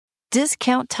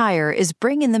Discount Tire is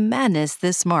bringing the madness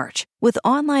this March. With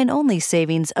online-only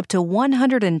savings up to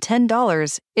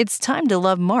 $110, it's time to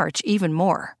love March even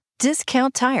more.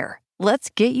 Discount Tire. Let's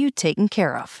get you taken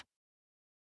care of.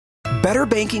 Better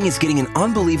Banking is getting an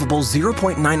unbelievable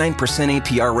 0.99%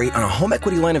 APR rate on a home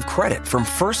equity line of credit from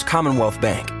First Commonwealth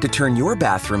Bank to turn your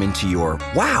bathroom into your,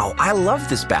 wow, I love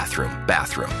this bathroom.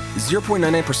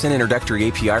 0.99% introductory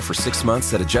APR for 6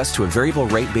 months that adjusts to a variable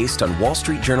rate based on Wall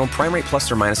Street Journal prime rate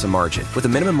plus or minus a margin, with a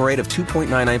minimum rate of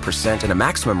 2.99% and a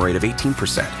maximum rate of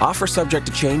 18%. Offer subject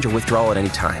to change or withdrawal at any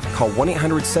time. Call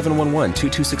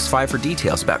 1-800-711-2265 for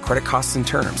details about credit costs and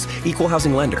terms. Equal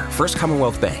housing lender. First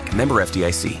Commonwealth Bank. Member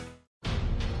FDIC.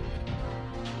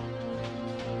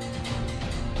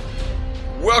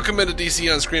 Welcome into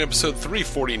DC On Screen episode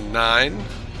 349.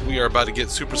 We are about to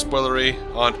get super spoilery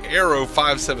on Arrow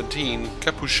 517,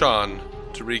 Kapiushon.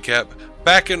 To recap,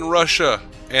 back in Russia,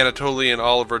 Anatoly and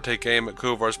Oliver take aim at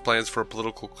Kovar's plans for a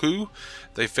political coup.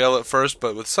 They fail at first,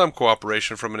 but with some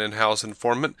cooperation from an in-house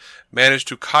informant, manage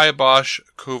to kibosh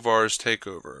Kovar's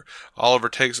takeover. Oliver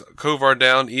takes Kovar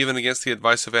down even against the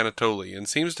advice of Anatoly, and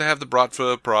seems to have the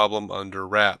Bratva problem under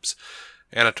wraps.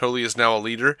 Anatoly is now a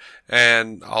leader,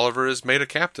 and Oliver is made a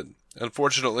captain.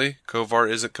 Unfortunately, Kovar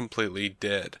isn't completely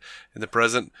dead. In the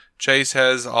present, Chase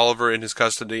has Oliver in his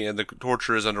custody, and the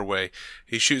torture is underway.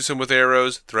 He shoots him with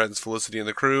arrows, threatens Felicity and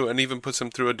the crew, and even puts him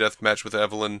through a death match with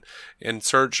Evelyn in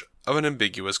search of an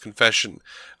ambiguous confession.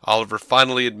 Oliver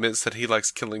finally admits that he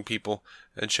likes killing people,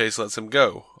 and Chase lets him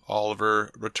go.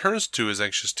 Oliver returns to his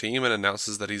anxious team and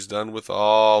announces that he's done with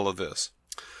all of this.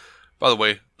 By the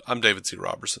way, I'm David C.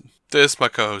 Robertson. This, my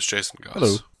co-host, Jason Goss.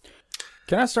 Hello.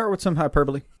 Can I start with some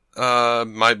hyperbole?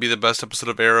 Might be the best episode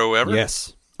of Arrow ever.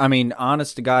 Yes. I mean,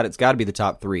 honest to God, it's got to be the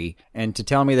top 3. And to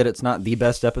tell me that it's not the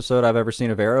best episode I've ever seen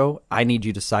of Arrow, I need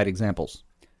you to cite examples.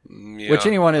 Yeah, which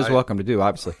anyone is welcome to do,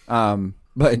 obviously.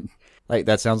 But like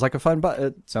that sounds like a fun.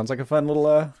 It sounds like a fun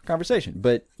little conversation.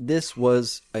 But this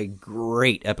was a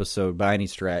great episode by any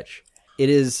stretch. It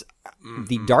is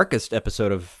the darkest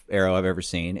episode of Arrow I've ever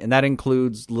seen, and that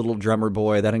includes Little Drummer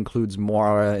Boy, that includes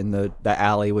Moira in the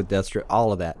alley with Deathstroke,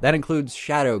 all of that. That includes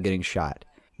Shadow getting shot.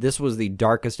 This was the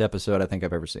darkest episode I think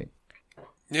I've ever seen.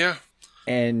 Yeah.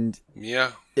 And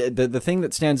yeah, the thing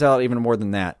that stands out even more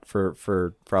than that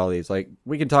for all of these, like,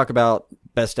 we can talk about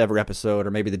best ever episode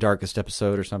or maybe the darkest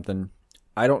episode or something.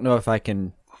 I don't know if I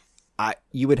can.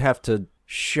 You would have to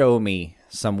show me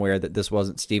somewhere that this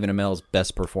wasn't Stephen Amell's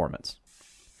best performance.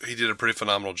 He did a pretty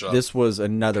phenomenal job. This was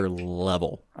another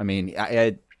level. I mean,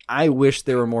 I wish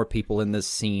there were more people in this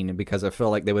scene because I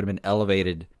feel like they would have been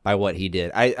elevated by what he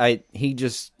did.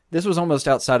 This was almost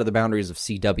outside of the boundaries of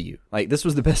CW. Like, this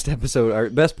was the best episode or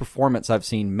best performance I've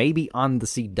seen maybe on the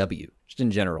CW, just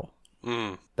in general.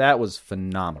 That was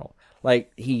phenomenal.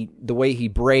 Like, the way he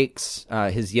breaks,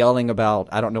 his yelling about,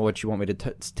 I don't know what you want me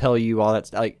to tell you, all that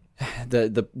stuff. Like,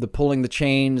 the pulling the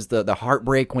chains, the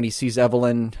heartbreak when he sees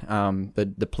Evelyn,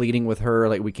 the pleading with her,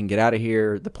 like, we can get out of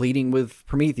here, the pleading with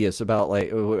Prometheus about,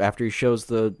 like, after he shows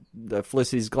the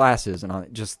Felicity's glasses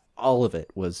and just all of it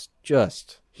was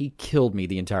just, he killed me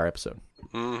the entire episode.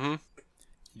 Mm-hmm.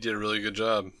 You did a really good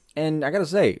job. And I gotta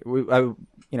say,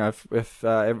 if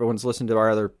everyone's listened to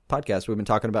our other podcast, we've been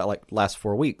talking about, like, last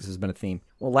 4 weeks has been a theme.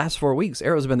 Well, last 4 weeks,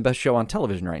 Arrow's been the best show on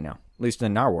television right now, at least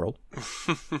in our world.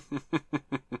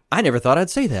 I never thought I'd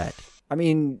say that. I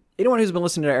mean, anyone who's been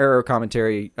listening to Arrow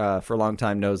commentary for a long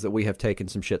time knows that we have taken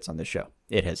some shits on this show.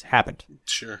 It has happened.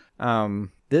 Sure.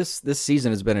 This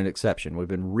season has been an exception. We've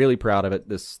been really proud of it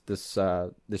this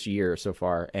year so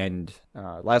far. And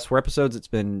last 4 episodes, it's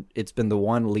been the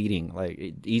one leading,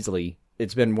 like, easily.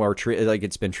 It's been more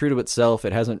it's been true to itself.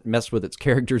 It hasn't messed with its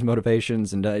characters'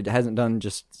 motivations, and it hasn't done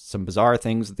just some bizarre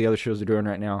things that the other shows are doing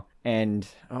right now. And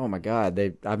oh my God,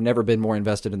 I've never been more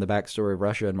invested in the backstory of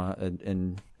Russia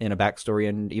in a backstory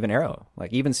in even Arrow.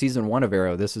 Like, even season 1 of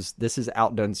Arrow, this is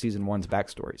outdone season 1's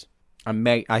backstories.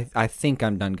 I think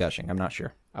I'm done gushing. I'm not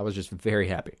sure. I was just very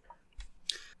happy.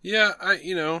 Yeah, I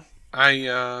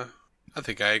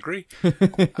think I agree.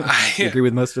 You agree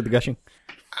with most of the gushing?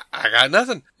 I got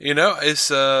nothing. It's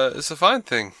a fine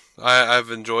thing.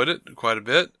 I've enjoyed it quite a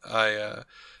bit.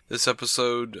 This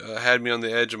episode had me on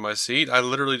the edge of my seat. I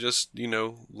literally just,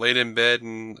 laid in bed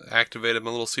and activated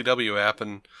my little CW app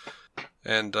and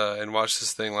watched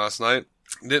this thing last night.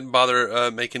 Didn't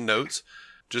bother making notes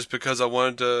just because I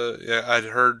wanted to. I'd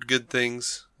heard good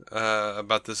things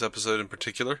about this episode in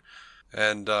particular,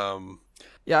 and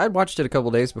yeah, I'd watched it a couple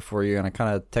days before you, and I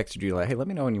kind of texted you like, hey, let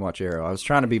me know when you watch Arrow. I was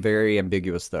trying to be very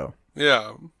ambiguous, though.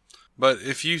 Yeah, but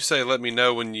if you say let me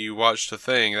know when you watched a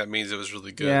thing, that means it was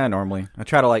really good. Yeah, normally. I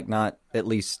try to, like, not at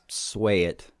least sway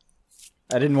it.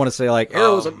 I didn't want to say like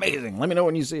Arrow's amazing. Let me know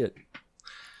when you see it.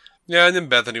 Yeah, and then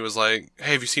Bethany was like,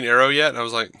 "Hey, have you seen Arrow yet?" And I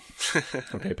was like,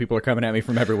 "Okay, people are coming at me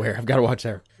from everywhere. I've got to watch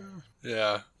Arrow."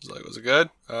 Yeah, I was like, "Was it good?"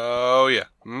 "Oh yeah,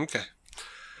 okay."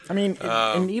 I mean,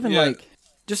 and even like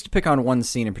just to pick on one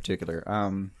scene in particular,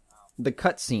 the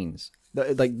cut scenes,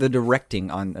 the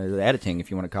directing on the editing, if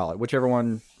you want to call it, whichever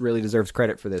one really deserves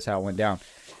credit for this, how it went down.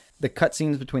 The cut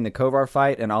scenes between the Kovar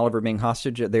fight and Oliver being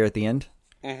hostage there at the end.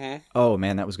 Mm-hmm. Oh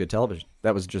man, that was good television.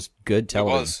 That was just good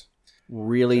television. It was.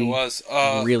 Really,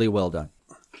 really well done.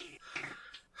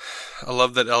 I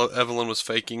love that Evelyn was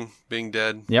faking being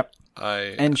dead. Yep.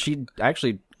 And she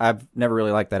actually, I've never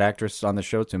really liked that actress on the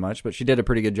show too much, but she did a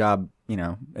pretty good job,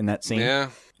 in that scene. Yeah,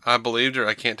 I believed her.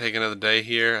 I can't take another day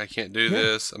here. I can't do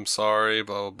this. I'm sorry,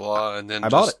 blah, blah, blah. And then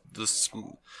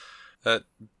that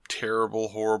terrible,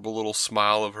 horrible little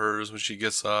smile of hers when she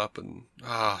gets up and,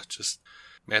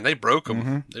 man, they broke him.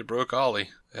 Mm-hmm. They broke Ollie.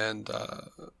 And,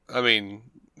 I mean,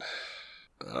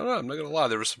 I don't know. I'm not going to lie.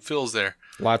 There were some feels there.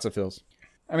 Lots of feels.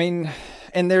 I mean,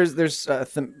 and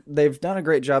they've done a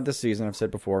great job this season, I've said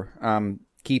before,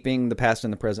 keeping the past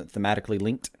and the present thematically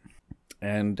linked.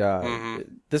 And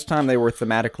this time they were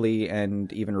thematically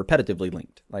and even repetitively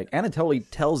linked. Like, Anatoly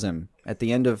tells him at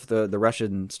the end of the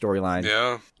Russian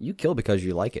storyline, you kill because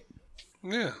you like it.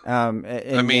 Yeah. And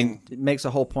it makes a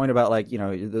whole point about, like,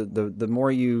 the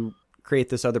more you create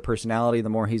this other personality, the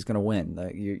more he's going to win.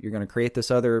 Like, you're going to create this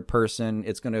other person.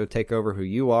 It's going to take over who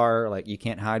you are. Like, you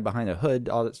can't hide behind a hood,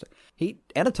 all that stuff.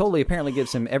 Anatoly apparently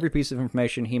gives him every piece of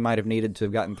information he might have needed to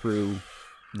have gotten through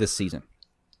this season.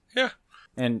 Yeah.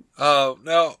 And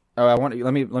now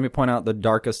let me point out the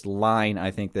darkest line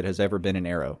I think that has ever been in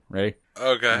Arrow. Ready?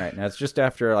 Okay. All right. Now it's just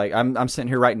after, like, I'm sitting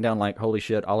here writing down, like, holy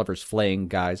shit, Oliver's flaying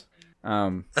guys.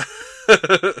 And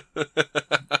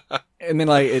then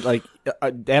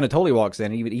Anatoly walks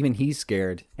in, even he's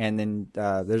scared. And then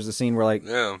there's a scene where, like,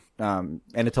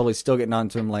 Anatoly's still getting on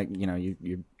to him, like,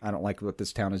 I don't like what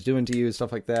this town is doing to you,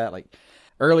 stuff like that. Like,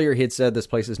 earlier he had said, this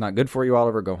place is not good for you,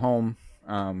 Oliver, go home.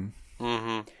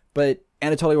 But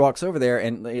Anatoly walks over there,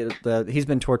 and he's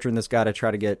been torturing this guy to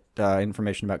try to get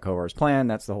information about Kovar's plan.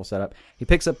 That's the whole setup. He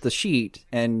picks up the sheet,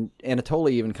 and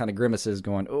Anatoly even kind of grimaces,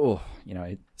 going, "Oh,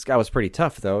 this guy was pretty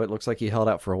tough, though. It looks like he held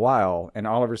out for a while." And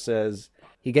Oliver says,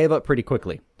 "He gave up pretty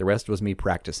quickly. The rest was me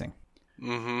practicing."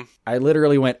 Mm-hmm. I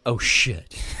literally went, "Oh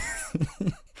shit!"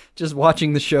 Just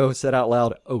watching the show said out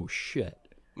loud, "Oh shit!"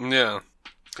 Yeah.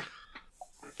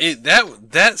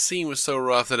 That scene was so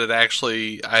rough that it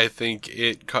actually, I think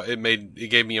it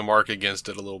gave me a mark against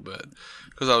it a little bit,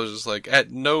 because I was just like, at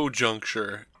no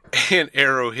juncture in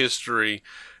Arrow history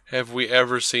have we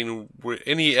ever seen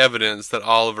any evidence that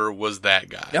Oliver was that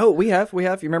guy. No, we have.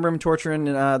 You remember him torturing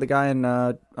the guy in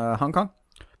Hong Kong?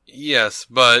 Yes,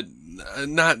 but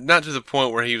not to the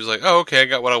point where he was like, "Oh, okay, I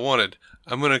got what I wanted.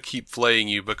 I'm gonna keep flaying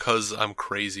you because I'm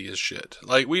crazy as shit."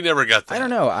 Like, we never got that. I don't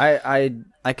know.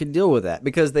 I could deal with that,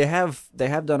 because they have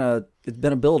done it's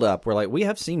been a build up where, like, we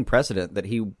have seen precedent that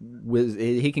he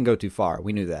can go too far.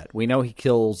 We knew that. We know he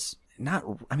kills not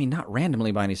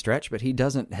randomly by any stretch, but he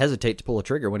doesn't hesitate to pull a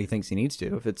trigger when he thinks he needs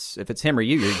to. If it's him or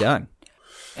you, you're done.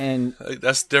 And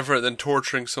that's different than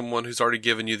torturing someone who's already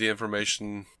given you the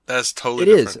information. That's totally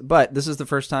different. It is, but this is the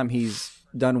first time he's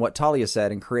done what Talia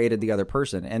said and created the other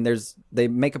person. And they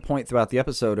make a point throughout the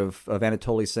episode of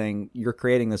Anatoly saying, you're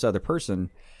creating this other person.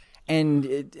 And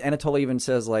Anatoly even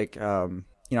says, like,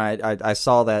 I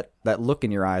saw that look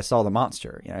in your eye. I saw the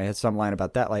monster. I had some line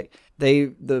about that. Like,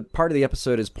 the part of the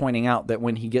episode is pointing out that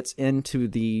when he gets into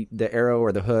the Arrow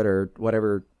or the Hood or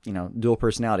whatever, dual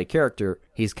personality character,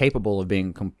 he's capable of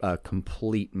being a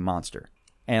complete monster.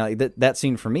 And, like, that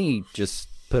scene for me just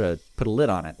put a lid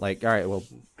on it. Like, all right, well,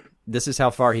 this is how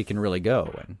far he can really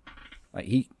go. And, like,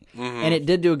 and it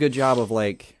did do a good job of,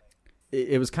 like,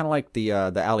 it was kind of like the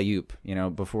alley-oop,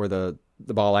 before the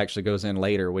ball actually goes in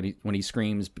later when he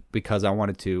screams because I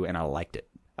wanted to and I liked it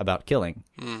about killing.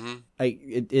 Mm-hmm.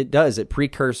 It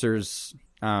precursors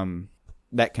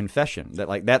that confession that,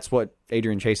 like, that's what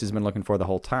Adrian Chase has been looking for the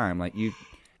whole time. Like, you're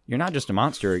not just a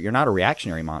monster, you're not a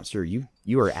reactionary monster. You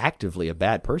are actively a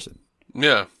bad person.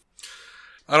 Yeah.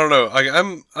 I don't know.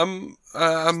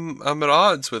 I'm at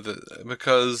odds with it,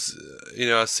 because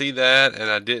I see that and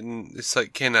I didn't. It's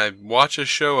like, can I watch a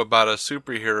show about a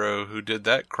superhero who did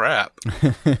that crap?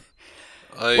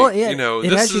 Like, well, yeah, it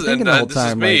this has you thinking the whole time. This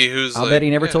is me, like, who's I'll bet he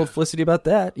never told Felicity about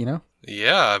that.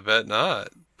 Yeah, I bet not.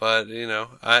 But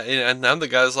and I'm the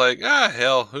guy's like,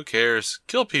 hell, who cares?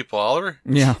 Kill people, Oliver.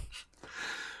 Yeah.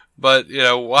 But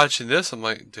watching this, I'm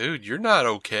like, dude, you're not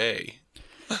okay.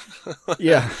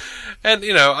 Yeah. And,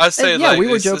 I say, and, yeah, like... we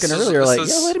were joking earlier, like,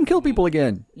 let him kill people Mm-hmm.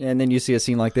 again. And then you see a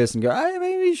scene like this and go,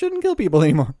 maybe he shouldn't kill people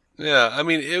anymore. Yeah, I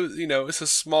mean, it's a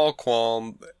small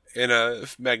qualm in a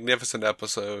magnificent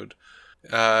episode.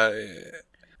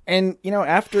 And,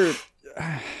 after...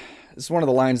 This is one of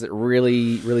the lines that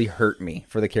really, really hurt me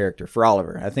for the character, for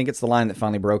Oliver. I think it's the line that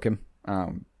finally broke him.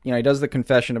 He does the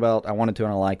confession about, I wanted to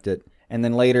and I liked it. And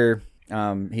then later,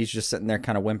 he's just sitting there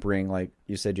kind of whimpering, like,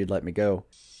 you said you'd let me go.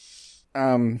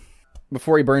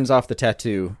 Before he burns off the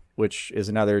tattoo, which is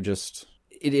another just...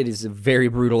 It is a very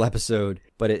brutal episode,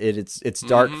 but it's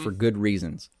dark for good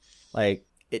reasons. Like,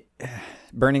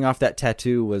 burning off that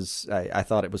tattoo was... I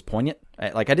thought it was poignant.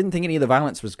 I didn't think any of the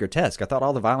violence was grotesque. I thought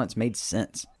all the violence made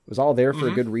sense. It was all there for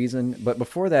a good reason. But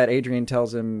before that, Adrian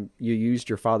tells him, you used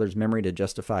your father's memory to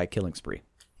justify a killing spree.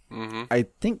 Mm-hmm. I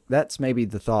think that's maybe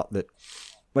the thought that...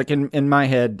 Like, in my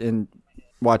head, in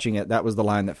watching it, that was the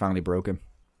line that finally broke him.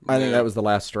 I think that was the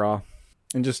last straw.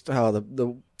 And just how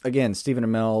again, Stephen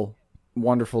Amell,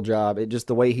 wonderful job. Just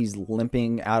the way he's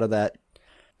limping out of that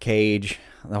cage.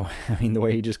 I mean, the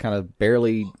way he just kind of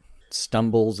barely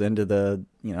stumbles into the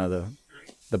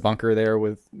bunker there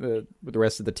with the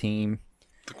rest of the team.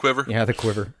 The quiver. Yeah, the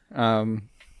quiver.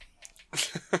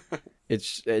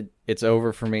 It's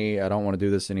over for me. I don't want to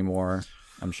do this anymore.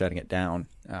 I'm shutting it down.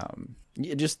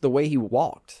 Just the way he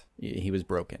walked, he was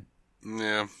broken.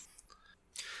 Yeah.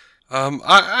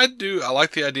 I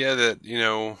like the idea that,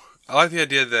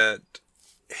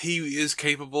 he is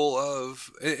capable of,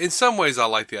 in some ways I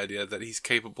like the idea that he's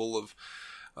capable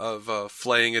of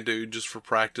flaying a dude just for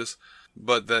practice,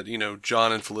 but that,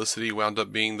 John and Felicity wound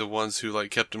up being the ones who, like,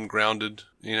 kept him grounded,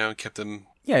 kept him,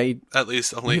 at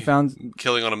least only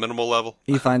killing on a minimal level.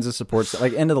 He finds a support,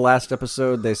 like, end of the last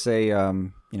episode, they say,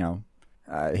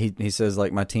 he says,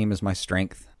 like, my team is my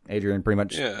strength. Adrian pretty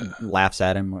much laughs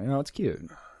at him, it's cute.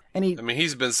 And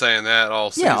he's been saying that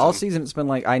all season. Yeah, all season it's been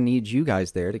like, I need you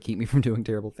guys there to keep me from doing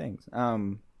terrible things.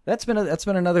 That's been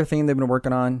another thing they've been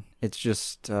working on. It's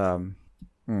just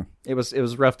it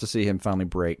was rough to see him finally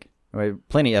break.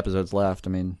 Plenty of episodes left. I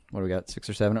mean, what do we got? 6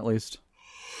 or 7 at least.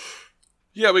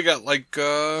 Yeah, we got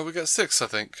 6, I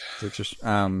think. 6 or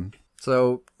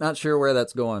so not sure where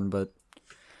that's going, but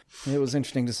it was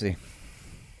interesting to see.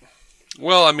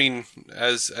 Well, I mean,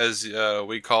 as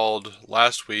we called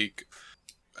last week,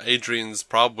 Adrian's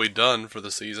probably done for the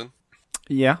season.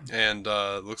 Yeah. And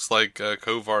looks like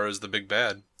Kovar is the big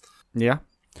bad. Yeah.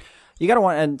 You gotta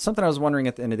want, and something I was wondering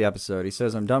at the end of the episode, he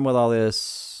says, I'm done with all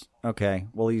this. Okay.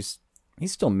 Well, he's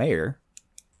still mayor.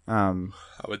 I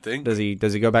would think. Does he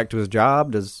go back to his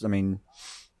job? Does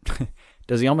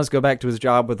he almost go back to his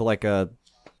job with like him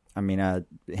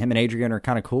and Adrian are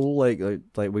kind of cool, like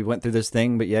we went through this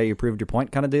thing, but yeah, you proved your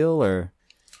point kind of deal, or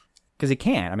because he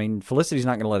can't. I mean, Felicity's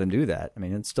not going to let him do that. I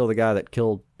mean, it's still the guy that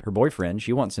killed her boyfriend.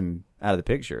 She wants him out of the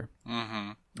picture.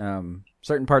 Mm-hmm.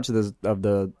 Certain parts of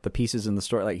the pieces in the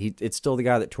story, like it's still the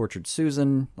guy that tortured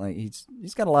Susan. Like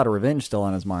he's got a lot of revenge still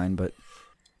on his mind, but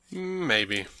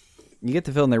maybe you get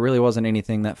the feeling there really wasn't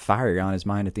anything that fiery on his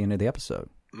mind at the end of the episode.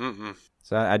 Mm-mm.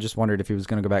 So I just wondered if he was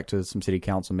going to go back to some city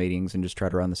council meetings and just try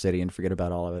to run the city and forget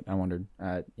about all of it. I wondered,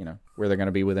 where they're going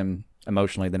to be with him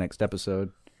emotionally the next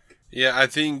episode. Yeah, I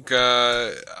think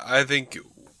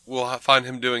we'll find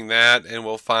him doing that, and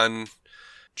we'll find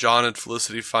John and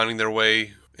Felicity finding their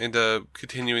way into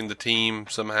continuing the team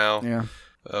somehow. Yeah.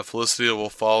 Felicity will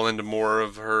fall into more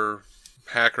of her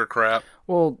hacker crap.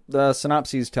 Well, the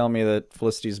synopses tell me that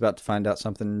Felicity's about to find out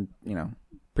something,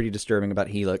 pretty disturbing about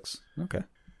Helix. Okay.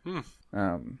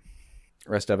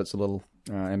 Rest of it's a little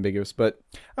ambiguous, but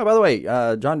by the way,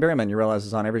 John Barrowman, you realize,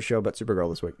 is on every show but Supergirl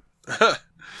this week.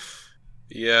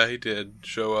 Yeah, he did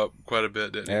show up quite a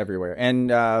bit, didn't he? Everywhere. And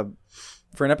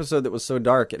for an episode that was so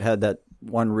dark, it had that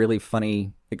one really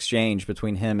funny exchange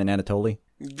between him and Anatoly.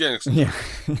 Gangsta. Yeah.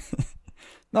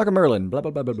 Malcolm Merlin, blah,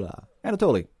 blah, blah, blah, blah.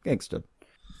 Anatoly, gangsta.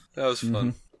 That was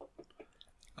fun.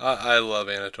 Mm-hmm. I love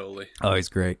Anatoly. Oh, he's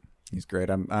great. He's great.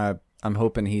 I'm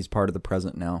hoping he's part of the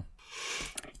present now.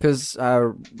 Because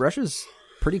Russia's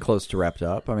pretty close to wrapped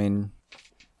up. I mean,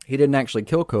 he didn't actually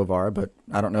kill Kovar, but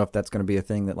I don't know if that's going to be a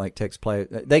thing that takes place.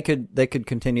 They could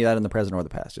continue that in the present or the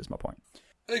past, is my point.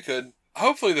 They could.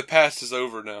 Hopefully the past is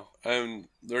over now, and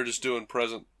they're just doing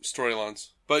present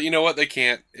storylines. But you know what? They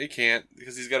can't. It can't,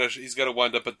 because he's got to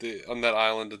wind up on that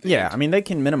island at the end. I mean, they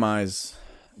can minimize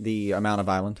the amount of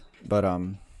island, but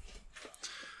or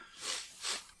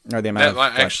the amount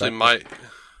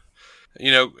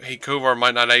Kovar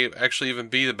might not actually even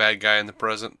be the bad guy in the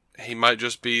present. He might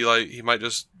just be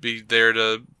there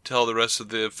to tell the rest of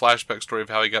the flashback story of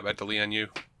how he got back to Lian Yu.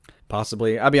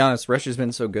 Possibly. I'll be honest, Russia's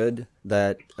been so good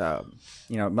that,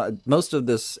 most of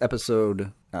this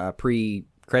episode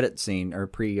pre-credit scene or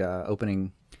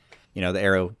pre-opening, the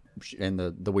arrow and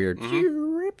the weird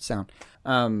sound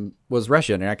was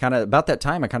Russian. And about that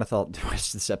time, I kind of thought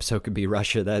this episode could be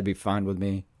Russia. That'd be fine with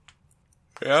me.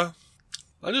 Yeah.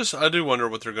 I do wonder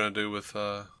what they're going to do with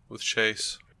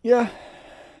Chase. Yeah.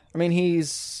 I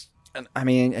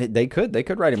mean, they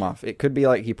could write him off. It could be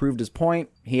like he proved his point.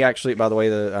 He actually, by the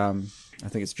way, I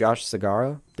think it's Josh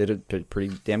Segarra did a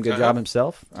pretty damn good job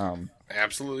himself.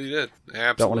 Absolutely did.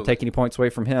 Absolutely. Don't want to take any points away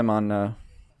from him on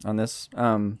this.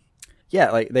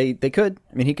 Yeah, like they could.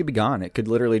 I mean, he could be gone. It could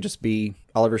literally just be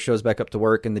Oliver shows back up to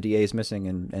work and the DA is missing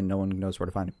and no one knows where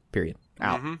to find him. Period.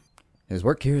 Out. Mm-hmm. His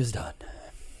work here is done.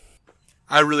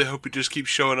 I really hope he just keeps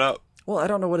showing up. Well, I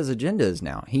don't know what his agenda is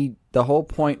now. The whole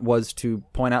point was to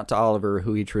point out to Oliver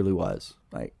who he truly was.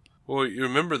 Well, you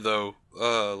remember though,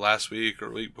 last week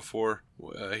or week before,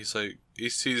 he's like,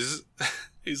 he's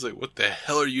like, what the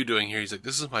hell are you doing here? He's like,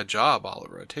 this is my job,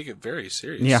 Oliver. I take it very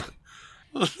seriously. Yeah.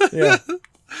 Yeah.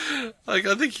 I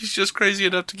think he's just crazy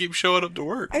enough to keep showing up to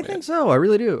work. I think so. I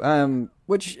really do.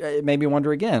 Which made me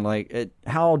wonder again,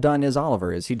 how done is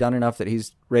Oliver? Is he done enough that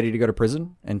he's ready to go to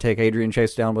prison and take Adrian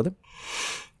Chase down with him?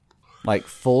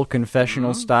 Full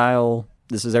confessional style.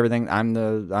 This is everything. I'm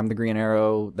the Green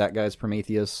Arrow. That guy's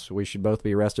Prometheus. We should both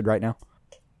be arrested right now.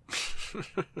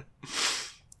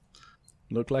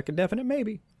 Looked like a definite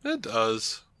maybe. It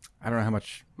does. I don't know how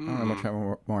much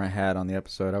more I had on the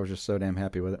episode. I was just so damn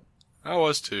happy with it. I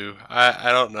was too.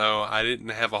 I don't know. I didn't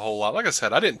have a whole lot. Like I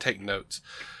said, I didn't take notes.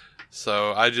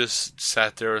 So I just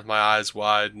sat there with my eyes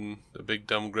wide and a big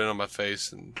dumb grin on my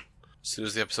face. And as soon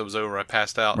as the episode was over, I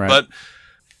passed out. Right. But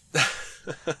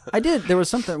I did. There was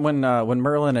something when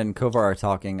Merlin and Kovar are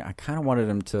talking, I kind of wanted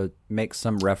him to make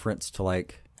some reference to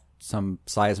some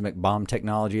seismic bomb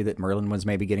technology that Merlin was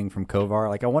maybe getting from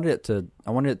Kovar. I wanted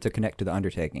it to connect to the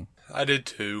undertaking. I did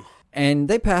too. And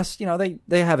they passed,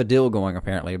 they have a deal going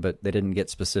apparently, but they didn't get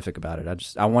specific about it.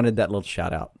 I wanted that little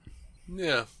shout out.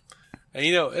 Yeah. And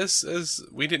as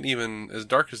we didn't even, as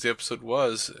dark as the episode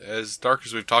was, as dark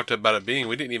as we've talked about it being,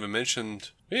 we didn't mention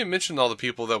all the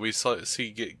people that we see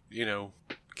get,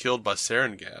 killed by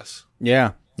sarin gas.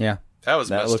 Yeah. Yeah. That was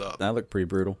messed up. That looked pretty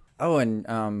brutal. Oh,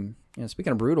 and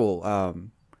speaking of brutal,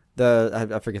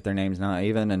 I forget their names now,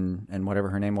 Even and whatever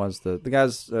her name was, the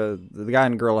guys, the guy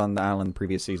and girl on the island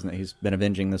previous season that he's been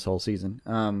avenging this whole season.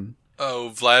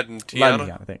 Vlad and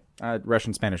Tiana? I think.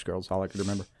 Russian Spanish girls, all I could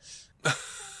remember.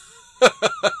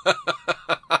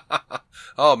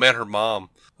 Oh man, her mom.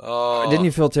 Oh, didn't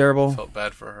you feel terrible? I felt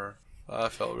bad for her. I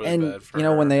felt really bad for her.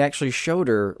 And when they actually showed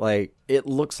her, it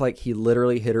looks like he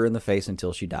literally hit her in the face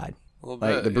until she died.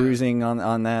 The bruising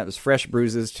on that was fresh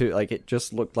bruises too. It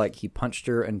just looked like he punched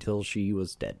her until she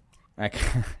was dead. I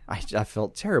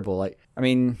felt terrible.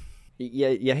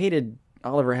 You hated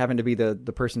Oliver having to be the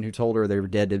person who told her they were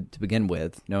dead to begin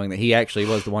with, knowing that he actually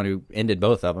was the one who ended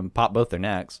both of them, popped both their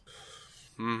necks.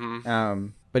 Mm-hmm.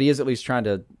 But he is at least trying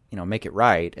to make it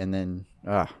right. And then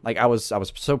I was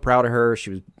so proud of her.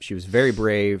 She was very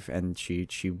brave, and she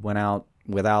went out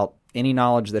without any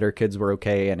knowledge that her kids were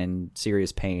okay and in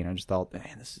serious pain. I just thought,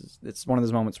 man, it's one of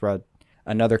those moments where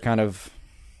another kind of,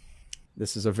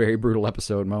 this is a very brutal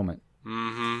episode moment.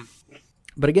 Mm-hmm.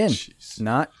 But again,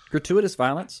 not gratuitous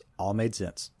violence. All made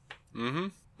sense. Mm-hmm.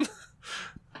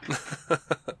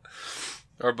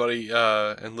 Our buddy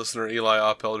and listener Eli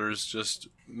Oppelders just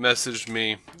messaged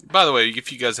me. By the way,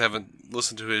 if you guys haven't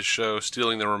listened to his show,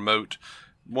 Stealing the Remote,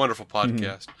 wonderful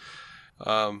podcast.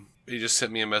 Mm-hmm. He just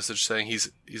sent me a message saying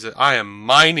he's I am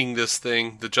mining this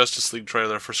thing, the Justice League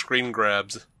trailer, for screen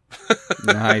grabs.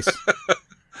 Nice.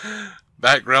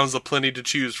 Backgrounds aplenty to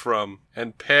choose from,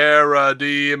 and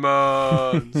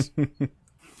parademons.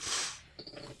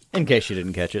 In case you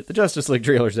didn't catch it, the Justice League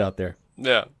trailer's out there.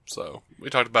 Yeah, so we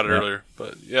talked about it earlier,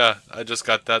 but yeah, I just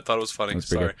got that. Thought it was funny.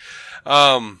 Sorry.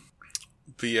 But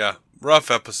yeah, rough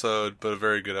episode, but a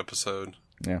very good episode.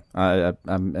 Yeah,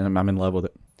 I'm in love with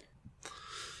it.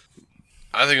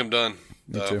 I think I'm done.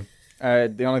 Me too.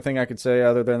 The only thing I could say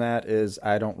other than that is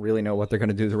I don't really know what they're going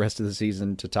to do the rest of the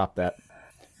season to top that.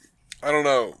 I don't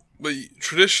know, but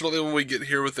traditionally when we get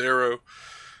here with Arrow,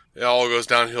 it all goes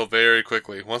downhill very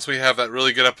quickly. Once we have that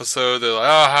really good episode, they're like,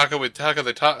 "Oh, how can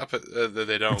they top it?"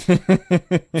 They don't. So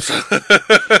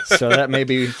that may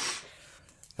be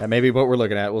what we're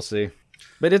looking at. We'll see.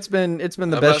 But it's been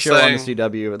the best show on the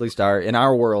CW, at least in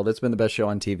our world. It's been the best show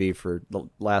on TV for the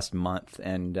last month,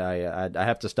 and I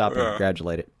have to stop and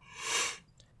congratulate it.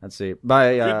 Let's see.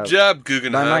 Good job,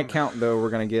 Guggenheim. By my count, though,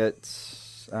 we're gonna get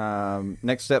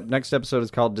next episode is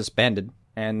called Disbanded.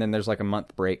 And then there's like a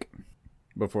month break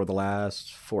before the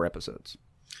last 4 episodes.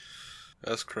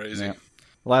 That's crazy. Yeah.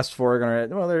 The last 4 are gonna.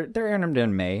 Well, they're airing them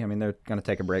in May. I mean, they're gonna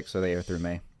take a break, so they air through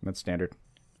May. That's standard.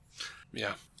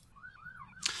 Yeah.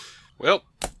 Well,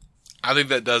 I think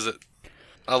that does it.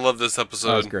 I love this episode.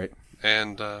 That was great.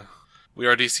 And we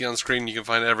are DC On Screen. You can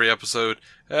find every episode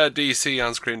at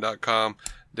dconscreen.com.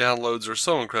 Downloads are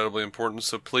so incredibly important,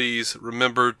 so please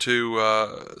remember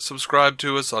to subscribe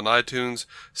to us on iTunes,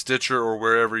 Stitcher, or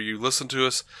wherever you listen to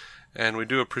us. And we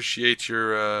do appreciate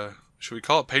your, should we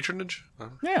call it patronage?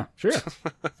 Yeah, sure.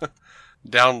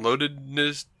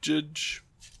 Downloadedness,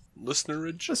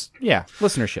 listenerage? Yeah,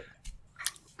 listenership.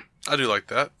 I do like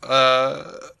that.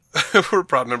 We're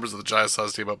proud members of the Giant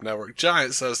Size Team Up Network,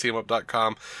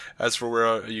 giantsizeteamup.com. As for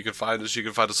where you can find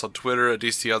us on Twitter at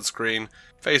DC On Screen,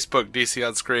 Facebook, DC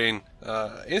On Screen,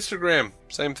 Instagram,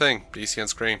 same thing, DC On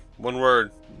Screen, one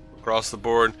word, across the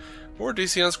board, or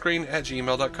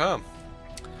dconscreen@gmail.com.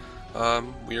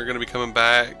 We are going to be coming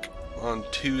back on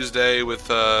Tuesday with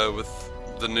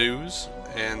the news,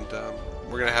 and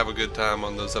we're going to have a good time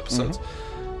on those episodes.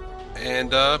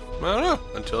 And, I don't know.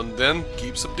 Until then,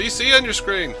 keep some DC on your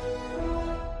screen.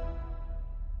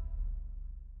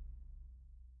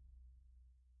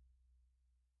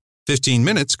 "15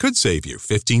 minutes could save you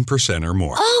 15% or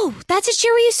more." Oh, that's a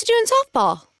cheer we used to do in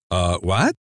softball.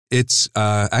 What? It's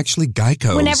actually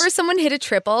Geico's. Whenever someone hit a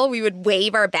triple, we would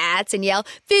wave our bats and yell,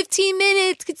 15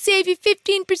 minutes could save you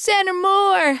 15% or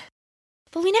more.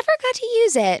 But we never got to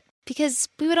use it because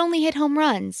we would only hit home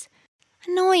runs.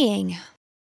 Annoying.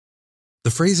 The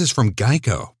phrase is from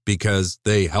Geico because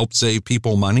they help save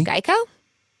people money. Geico?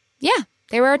 Yeah,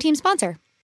 they were our team sponsor.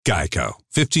 Geico.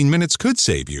 15 minutes could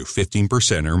save you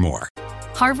 15% or more.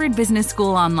 Harvard Business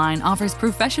School Online offers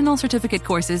professional certificate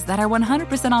courses that are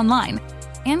 100% online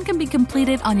and can be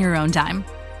completed on your own time.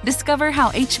 Discover how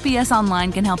HBS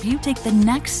Online can help you take the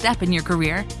next step in your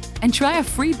career and try a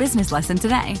free business lesson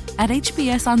today at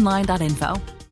hbsonline.info.